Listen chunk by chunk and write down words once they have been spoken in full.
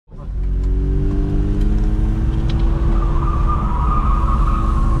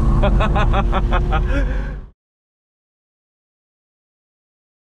Hi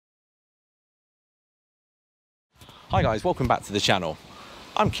guys, welcome back to the channel.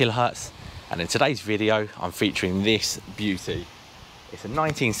 I'm Kilohertz, and in today's video I'm featuring this beauty. It's a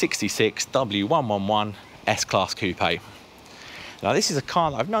 1966 W111 S-Class Coupe. Now this is a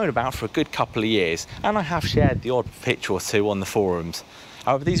car that I've known about for a good couple of years, and I have shared the odd picture or two on the forums.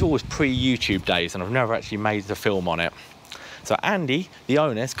 However, these are always pre-YouTube days and I've never actually made a film on it. So Andy, the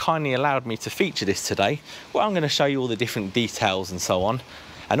owner, has kindly allowed me to feature this today, where I'm going to show you all the different details and so on.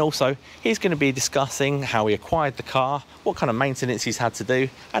 And also, he's going to be discussing how he acquired the car, what kind of maintenance he's had to do,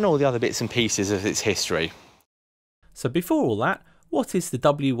 and all the other bits and pieces of its history. So before all that, what is the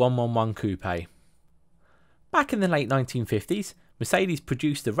W111 Coupe? Back in the late 1950s, Mercedes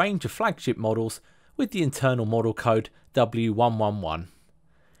produced a range of flagship models with the internal model code W111.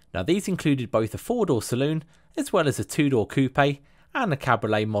 Now these included both a four-door saloon, as well as a two-door coupe, and a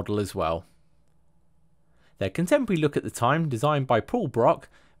cabriolet model as well. Their contemporary look at the time, designed by Paul Brock,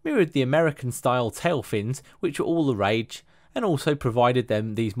 mirrored the American-style tail fins, which were all the rage, and also provided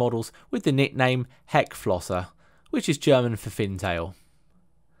them these models with the nickname HeckFlosse, which is German for fintail.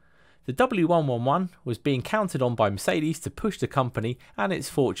 The W111 was being counted on by Mercedes to push the company and its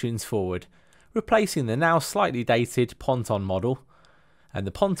fortunes forward, replacing the now slightly dated Ponton model, and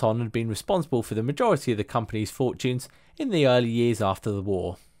the Ponton had been responsible for the majority of the company's fortunes in the early years after the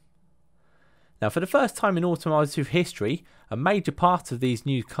war. Now, for the first time in automotive history, a major part of these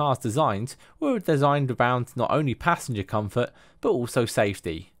new cars' designs were designed around not only passenger comfort but also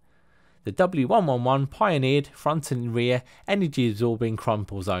safety. The W111 pioneered front and rear energy-absorbing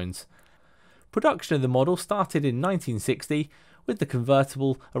crumple zones. Production of the model started in 1960, with the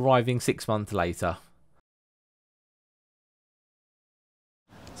convertible arriving 6 months later.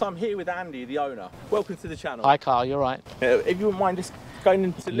 So I'm here with Andy, the owner. Welcome to the channel. Hi Carl, you're right. If you wouldn't mind just going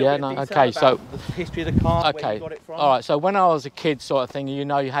into a little bit of detail about the history of the car, where you got it from. All right, so when I was a kid sort of thing, you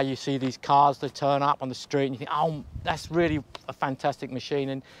know how you see these cars that turn up on the street and you think, oh, that's really a fantastic machine.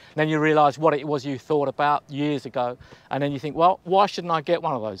 And then you realise what it was you thought about years ago. And then you think, well, why shouldn't I get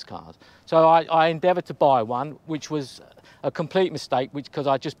one of those cars? So I endeavoured to buy one, which was a complete mistake, because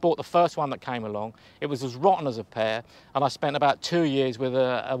I just bought the first one that came along. It was as rotten as a pear, and I spent about 2 years with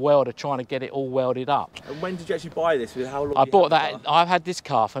a welder trying to get it all welded up. And when did you actually buy this? How long? I bought that. I've had this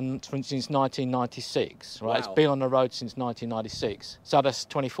car since 1996. Right, wow. It's been on the road since 1996. So that's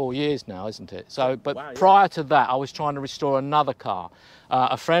 24 years now, isn't it? So, but wow, yeah. Prior to that, I was trying to restore another car.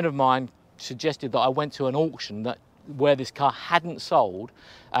 A friend of mine suggested that I went to an auction where this car hadn't sold,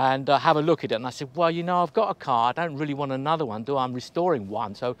 and have a look at it. And I said, well, you know, I've got a car, I don't really want another one, do I? I'm restoring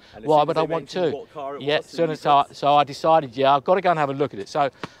one, so why would I want two? So I decided, yeah, I've got to go and have a look at it. So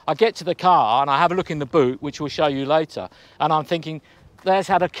I get to the car and I have a look in the boot, which we'll show you later, and I'm thinking, there's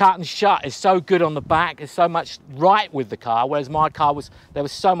how the cut and shut is so good on the back, there's so much right with the car, whereas my car there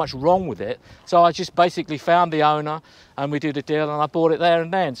was so much wrong with it. So I just basically found the owner and we did a deal and I bought it there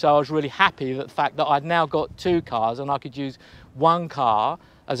and then. So I was really happy that the fact that I'd now got two cars and I could use one car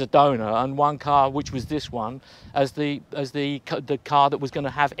as a donor and one car, which was this one, as the car that was going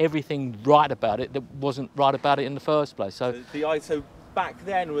to have everything right about it that wasn't right about it in the first place. So back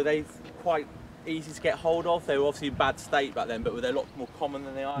then, were they quite easy to get hold of? They were obviously in bad state back then, but were they a lot more common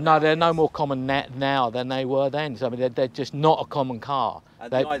than they are now? No, they're no more common now than they were then. So, I mean, they're just not a common car.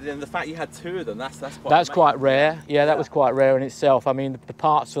 And the fact you had two of them, that's quite rare. Yeah, that was quite rare in itself. I mean, the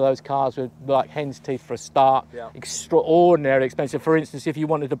parts for those cars were like hen's teeth for a start. Yeah. Extraordinarily expensive. For instance, if you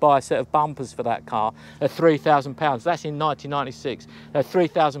wanted to buy a set of bumpers for that car, they're £3,000. That's in 1996. They're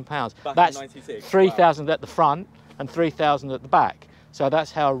 £3,000. That's 3,000 at the front and 3,000 at the back. So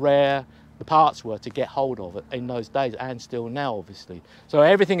that's how rare the parts were to get hold of it in those days, and still now, obviously. So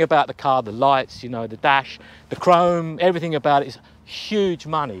everything about the car, the lights, you know, the dash, the chrome, everything about it is huge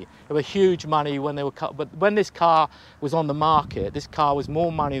money. It was huge money when they were cut, but when this car was on the market, this car was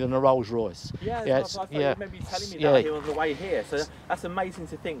more money than a Rolls Royce. Yeah, I thought you remember you telling me that here on the way here. So that's amazing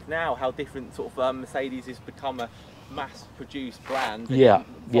to think now how different sort of Mercedes has become a mass-produced brand.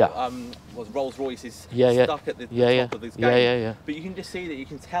 Was Rolls-Royce is stuck at the top of this game. But you can just see that you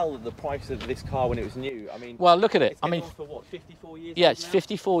can tell that the price of this car when it was new. I mean, well, look at it. I mean, for what, 54 years? Yeah, it's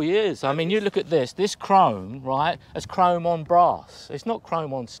 54 years. I mean, you look at this chrome, right? It's chrome on brass. It's not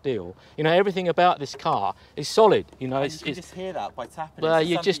chrome on steel. You know, everything about this car is solid. You know, you can just hear that by tapping. Well,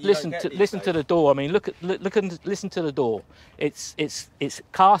 you just listen to the door. I mean, listen to the door. It's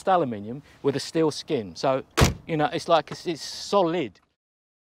cast aluminium with a steel skin. So, you know, it's like it's solid.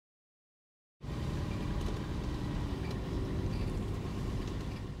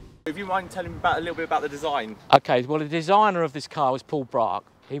 If you mind telling me a little bit about the design. Okay, well, the designer of this car was Paul Brock.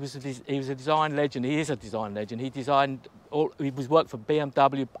 He was a design legend. He is a design legend. He designed. He worked for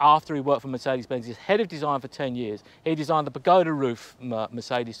BMW after he worked for Mercedes-Benz. He's head of design for 10 years. He designed the pagoda roof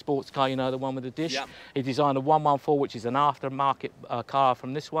Mercedes sports car, you know, the one with the dish. Yep. He designed the 114, which is an aftermarket car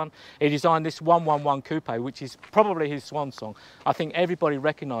from this one. He designed this 111 Coupe, which is probably his swan song. I think everybody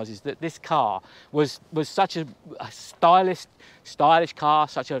recognises that this car was such a stylish car,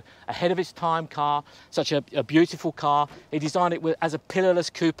 such a ahead of its time car, such a beautiful car. He designed it as a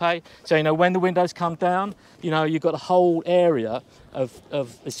pillarless coupe. So, you know, when the windows come down, you know, you've got a whole area of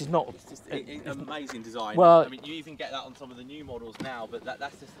this is not it's amazing design. Well, I mean, you even get that on some of the new models now, but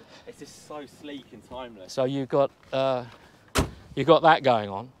it's just so sleek and timeless. So you've got that going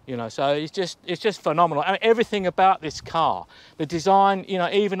on, you know. So it's just phenomenal. I mean, everything about this car, the design, you know,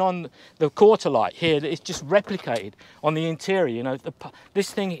 even on the quarter light here, it's just replicated on the interior. You know,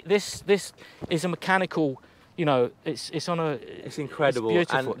 this is a mechanical. You know, it's incredible.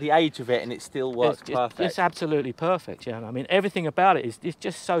 It's beautiful. And the age of it, and it still works perfect. It's absolutely perfect. Yeah, I mean, everything about it is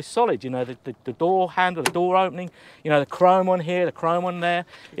just so solid. You know, the door handle, the door opening. You know, the chrome on here, the chrome on there.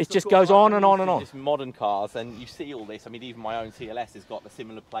 It just goes on and on and on. It's modern cars, and you see all this. I mean, even my own CLS has got a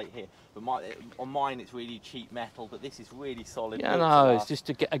similar plate here. But on mine, it's really cheap metal. But this is really solid. Yeah, no, it's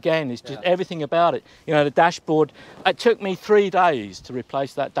just again, it's just everything about it. You know, the dashboard. It took me 3 days to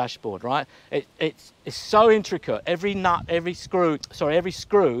replace that dashboard. Right? It's so intricate. Every nut, every screw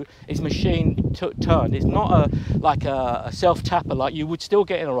is machine turned. It's not like a self-tapper like you would still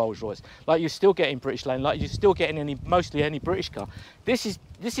get in a Rolls Royce, like you still get in British Lane, like you still get in mostly any British car. This is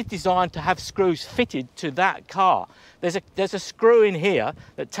designed to have screws fitted to that car. There's a screw in here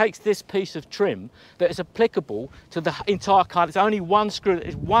that takes this piece of trim that is applicable to the entire car. There's only one screw.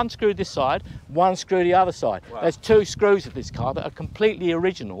 There's one screw this side, one screw the other side. Wow. There's 2 screws of this car that are completely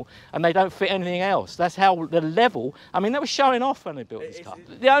original, and they don't fit anything else. That's how the level. I mean, they were showing off when they built this car.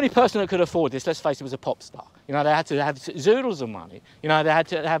 The only person that could afford this, let's face it, was a pop star. You know, they had to have zoodles of money. You know, they had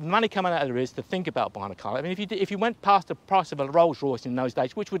to have money coming out of their ears to think about buying a car. I mean, if you went past the price of a Rolls Royce in those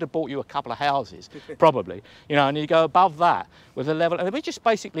days, which would have bought you a couple of houses, probably, you know, and you go above that with the level, and they were just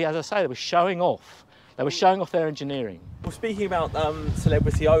basically, as I say, they were showing off. They were showing off their engineering. Well, speaking about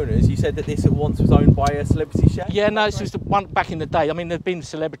celebrity owners, you said that this at once was owned by a celebrity chef? Yeah, no, this was the one back in the day. I mean, there've been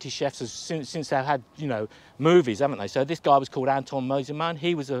celebrity chefs since they've had, you know, movies, haven't they? So this guy was called Anton Moseman.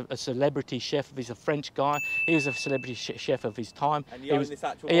 He was a celebrity chef. He's a French guy. He was a celebrity chef of his time. And he owned this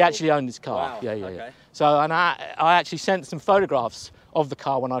actual He actually owned this car. Wow. Yeah. Okay. So, and I actually sent some photographs of the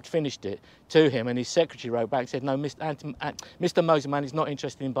car when I'd finished it to him, and his secretary wrote back and said, no, Mr. Moseman is not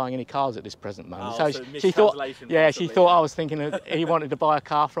interested in buying any cars at this present moment. Oh, so she thought, she thought I was thinking he wanted to buy a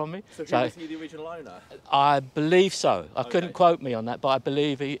car from me. So was he the original owner? I believe so. I couldn't quote me on that, but I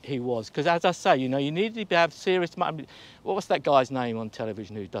believe he was. Because as I say, you know, you need to have serious money. What's that guy's name on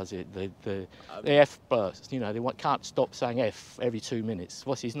television who does it? The F bursts. You know, they can't stop saying F every 2 minutes.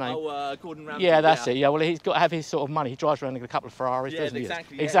 What's his name? Oh, Gordon Ramsay. Yeah, that's it. Yeah, well, he's got to have his sort of money. He drives around in a couple of Ferraris, doesn't he?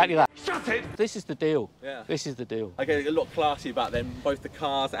 Exactly that. Shut it! This is the deal. Yeah. This is the deal. Okay, a lot classy about them, both the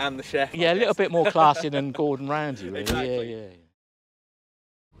cars and the chef. Yeah, a little bit more classy than Gordon Ramsay, really. Exactly. Yeah.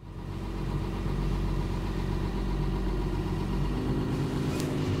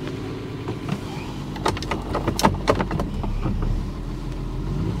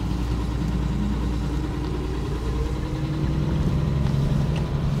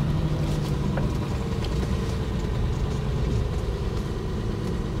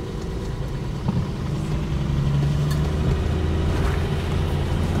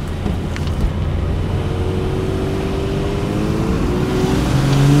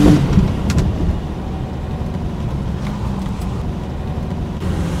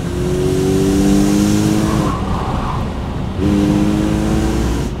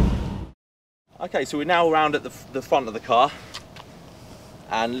 Okay, so we're now around at the front of the car,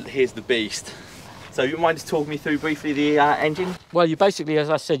 and here's the beast. So you mind just talking me through briefly the engine? Well, you basically, as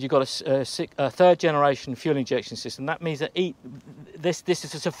I said, you've got a third generation fuel injection system. That means that this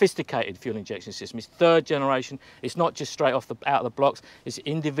is a sophisticated fuel injection system. It's third generation. It's not just straight out of the blocks. It's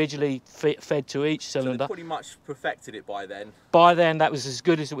individually fed to each cylinder. So they pretty much perfected it by then. By then, that was as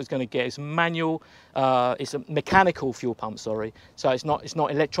good as it was going to get. It's manual. It's a mechanical fuel pump. Sorry. So it's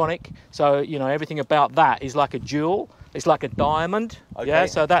not electronic. So you know everything about that is like a jewel. It's like a diamond. Okay. Yeah.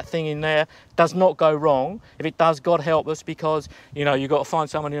 So that thing in there does not go wrong. If it does, God help us, because you know you've got to find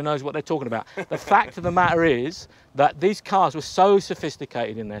someone who knows what they're talking about. The fact of the matter is that these cars were so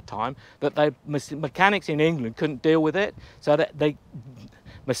sophisticated in their time that mechanics in England couldn't deal with it. So that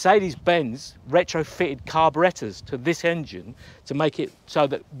Mercedes-Benz retrofitted carburetors to this engine to make it so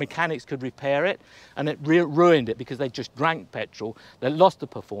that mechanics could repair it, and it ruined it because they just drank petrol. They lost the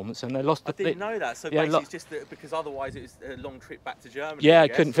performance and they lost the... I didn't know that. So yeah, basically it's just that because otherwise it was a long trip back to Germany. Yeah,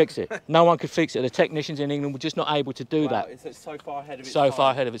 couldn't fix it. No one could fix it. The technicians in England were just not able to do that. It's so far ahead of its time. time. So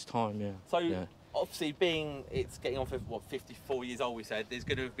far ahead of its time, yeah. So yeah. Obviously, it's getting on for what, 54 years old, we said, there's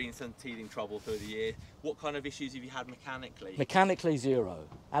going to have been some teething trouble through the year. What kind of issues have you had mechanically? Mechanically, zero.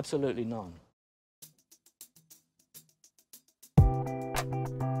 Absolutely none.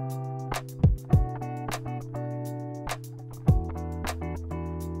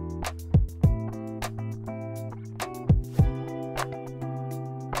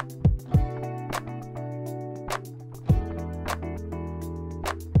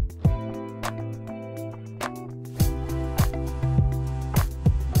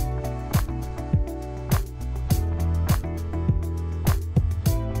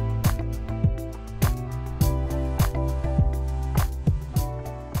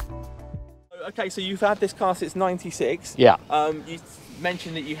 Okay, so you've had this car since '96. Yeah. You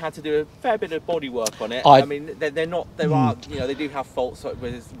mentioned that you had to do a fair bit of body work on it. I mean, they're not. There are, you know, they do have faults.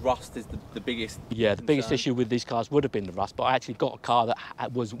 Where rust is the biggest. Yeah, the biggest issue with these cars would have been the rust, but I actually got a car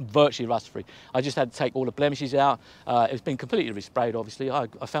that was virtually rust-free. I just had to take all the blemishes out. It's been completely resprayed, obviously. I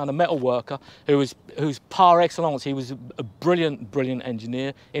found a metal worker who's par excellence. He was a brilliant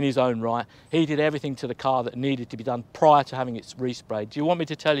engineer in his own right. He did everything to the car that needed to be done prior to having it resprayed. Do you want me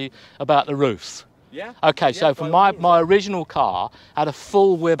to tell you about the roof? Yeah. Okay, yeah, so for my original car had a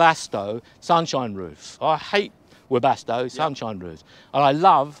full Webasto sunshine roof. I hate Webasto sunshine roofs, and I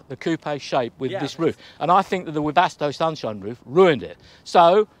love the coupe shape with this roof. And I think that the Webasto sunshine roof ruined it.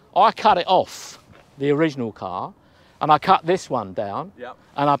 So I cut it off the original car, and I cut this one down,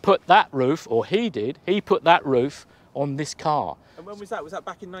 and I put that roof, or he put that roof on this car. And when was that? Was that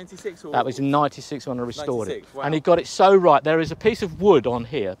back in '96? That was in '96 when I restored it. Wow. And he got it so right. There is a piece of wood on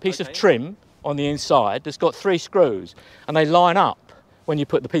here, a piece of trim on the inside that's got 3 screws, and they line up when you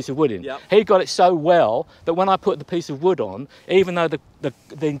put the piece of wood in. He got it so well that when I put the piece of wood on, even though the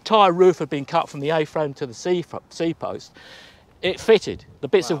entire roof had been cut from the A-frame to the C post, it fitted. The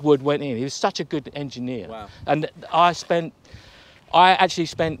bits of wood went in. He was such a good engineer. Wow. And I actually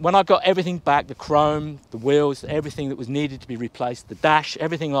spent, when I got everything back, the chrome, the wheels, everything that was needed to be replaced, the dash,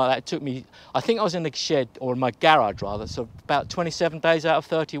 everything like that, it took me, I think I was in the shed, or in my garage rather, so about 27 days out of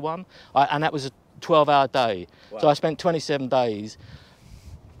 31, and that was a 12-hour day. Wow. So I spent 27 days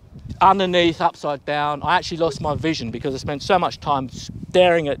underneath, upside down. I actually lost my vision because I spent so much time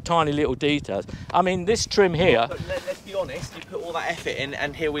staring at tiny little details. I mean, this trim here... But let's be honest, you put all that effort in,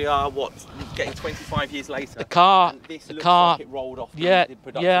 and here we are, what, getting 25 years later. The car... And this looks like it rolled off the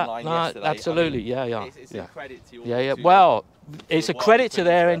production line yesterday. Absolutely, I mean, It's a credit to you. Well, it's a credit to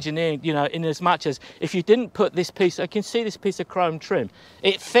their engineering, you know, in as much as if you didn't put this piece, I can see this piece of chrome trim,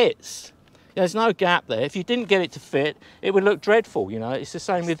 it fits. There's no gap there. If you didn't get it to fit, it would look dreadful, you know. It's the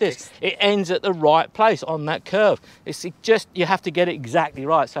same with this. It ends at the right place on that curve. It's just, you have to get it exactly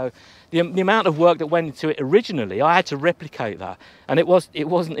right. So the amount of work that went into it originally, I had to replicate that. And it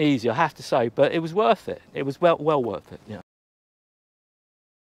wasn't easy, I have to say, but it was worth it. It was well worth it, yeah.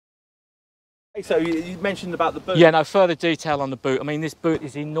 So you mentioned about the boot. Yeah, no, further detail on the boot. I mean, this boot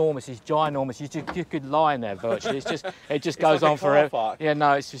is enormous, it's ginormous. You could lie in there virtually. It just goes like on forever. Yeah,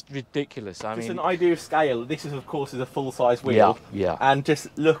 no, it's just ridiculous. I mean, an idea of scale. This is, of course, a full-size wheel. Yeah. And just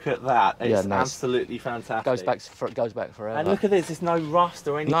look at that. It's absolutely fantastic. It goes back forever. And look at this. There's no rust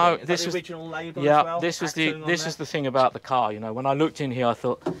or anything. No, this was the original label. Yeah, as well? this was the thing about the car. You know, when I looked in here, I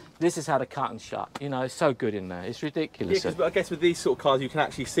thought this is how to cut and shut. You know, it's so good in there. It's ridiculous. Yeah, because I guess with these sort of cars, you can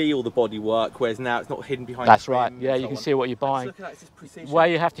actually see all the body work, whereas now it's not hidden behind. That's right. Yeah, you can see what you're buying. Look at that, it's just precision. Where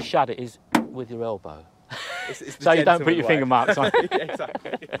you have to shut it is with your elbow. So you don't put your finger marks on. Yeah,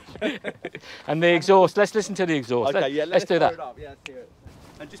 exactly. And the exhaust. Let's listen to the exhaust. Okay, let's do that. Yeah, let's hear it.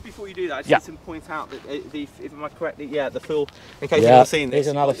 And just before you do that, I just need to point out that if am I correctly, the fill. In case you've not seen this. Here's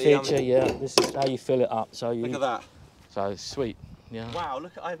another feature. This is how you fill it up. So you look at that. So sweet. Yeah. Wow.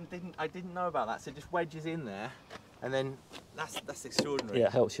 Look, I didn't know about that. So it just wedges in there, and then that's extraordinary. Yeah,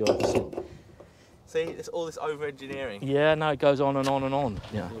 it helps you obviously. See, it's all this over-engineering. Yeah, no, it goes on and on and on.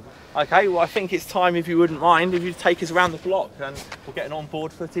 Yeah. Okay, well, I think it's time, if you wouldn't mind, if you take us around the block and we'll get an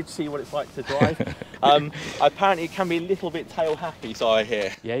on-board footage, see what it's like to drive. Apparently, it can be a little bit tail-happy, so I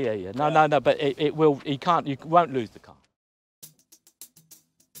hear. Yeah. No, but it will. You won't lose the car.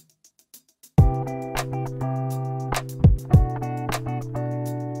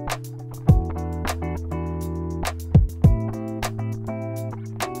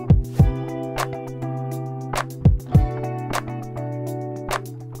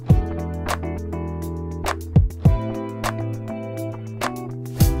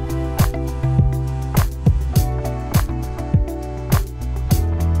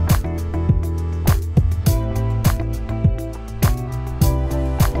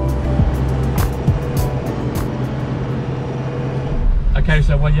 Okay,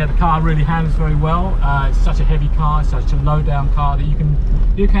 so well, yeah, the car really handles very well. It's such a heavy car, it's such a low down car that you can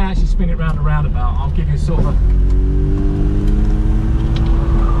actually spin it round a roundabout. I'll give you sort of a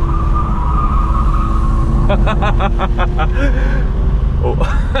Oh.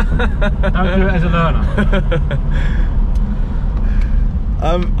 Don't do it as a learner.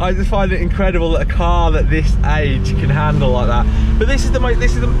 I just find it incredible that a car that this age can handle like that. But this is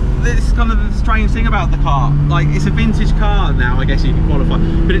kind of the strange thing about the car. Like, it's a vintage car now, I guess you can qualify,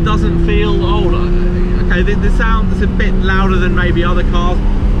 but it doesn't feel old. Okay, the sound is a bit louder than maybe other cars,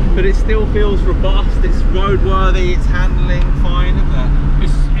 but it still feels robust. It's roadworthy. It's handling fine, isn't it?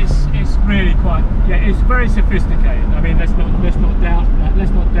 It's really quite, yeah. It's very sophisticated. I mean, let's not doubt that.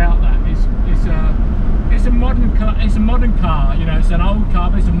 Let's not doubt that. It's a modern car. It's a modern car. You know, it's an old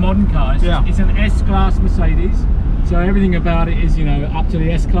car, but it's a modern car. It's an S-Class Mercedes, so everything about it is, you know, up to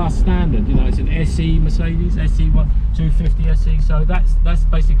the S-Class standard. You know, it's an SE Mercedes, SE 250 SE. So that's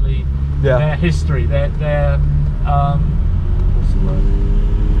basically their history. Their what's the word?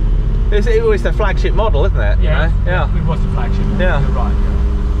 It was the flagship model, isn't it? Yeah, you know? Yeah. It was the flagship model. Yeah. You're right. Yeah.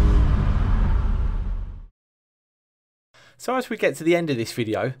 So as we get to the end of this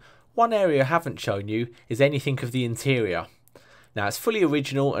video, one area I haven't shown you is anything of the interior. Now, it's fully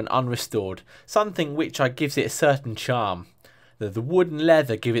original and unrestored, something which gives it a certain charm. The wood and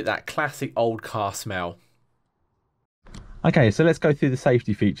leather give it that classic old car smell. Okay, so let's go through the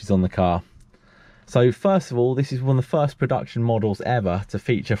safety features on the car. So first of all, this is one of the first production models ever to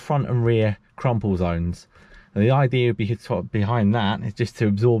feature front and rear crumple zones. And the idea behind that is just to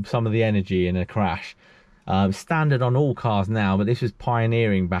absorb some of the energy in a crash. Standard on all cars now, but this was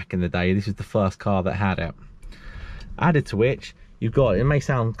pioneering back in the day. This is the first car that had it. Added to which, you've got, it may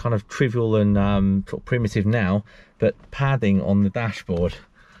sound kind of trivial and sort of primitive now, but padding on the dashboard.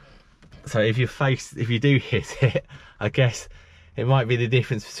 So if you do hit it, I guess it might be the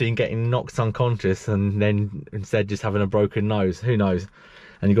difference between getting knocked unconscious and then instead just having a broken nose. Who knows?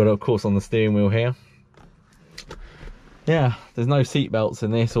 And you've got it, of course, on the steering wheel here. Yeah, there's no seat belts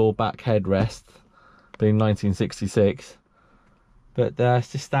in this or back headrest, being 1966. But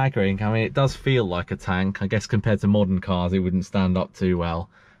it's just staggering. I mean, it does feel like a tank. I guess compared to modern cars, it wouldn't stand up too well,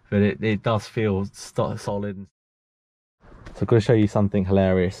 but it does feel solid. So I've got to show you something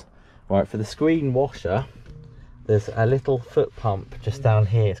hilarious. Right, for the screen washer, there's a little foot pump just down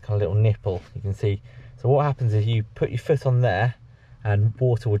here. It's kind of a little nipple, you can see. So what happens is you put your foot on there and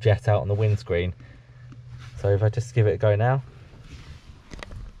water will jet out on the windscreen. So if I just give it a go now,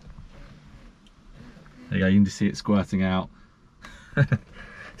 there you go, you can just see it squirting out.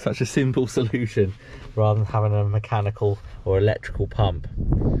 Such a simple solution rather than having a mechanical or electrical pump.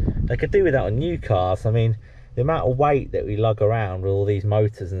 They could do without on new cars. I mean, the amount of weight that we lug around with all these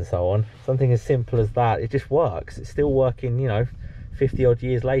motors and so on, something as simple as that, it just works. It's still working, you know, 50 odd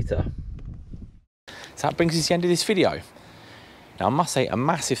years later. So that brings us to the end of this video. Now I must say a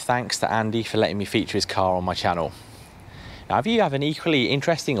massive thanks to Andy for letting me feature his car on my channel. Now if you have an equally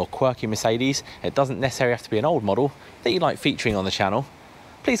interesting or quirky Mercedes, it doesn't necessarily have to be an old model, that you like featuring on the channel,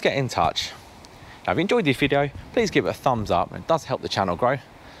 please get in touch. Now if you enjoyed this video, please give it a thumbs up, it does help the channel grow.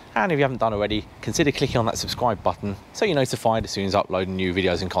 And if you haven't done already, consider clicking on that subscribe button so you're notified as soon as I upload new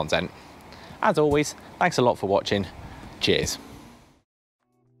videos and content. As always, thanks a lot for watching. Cheers.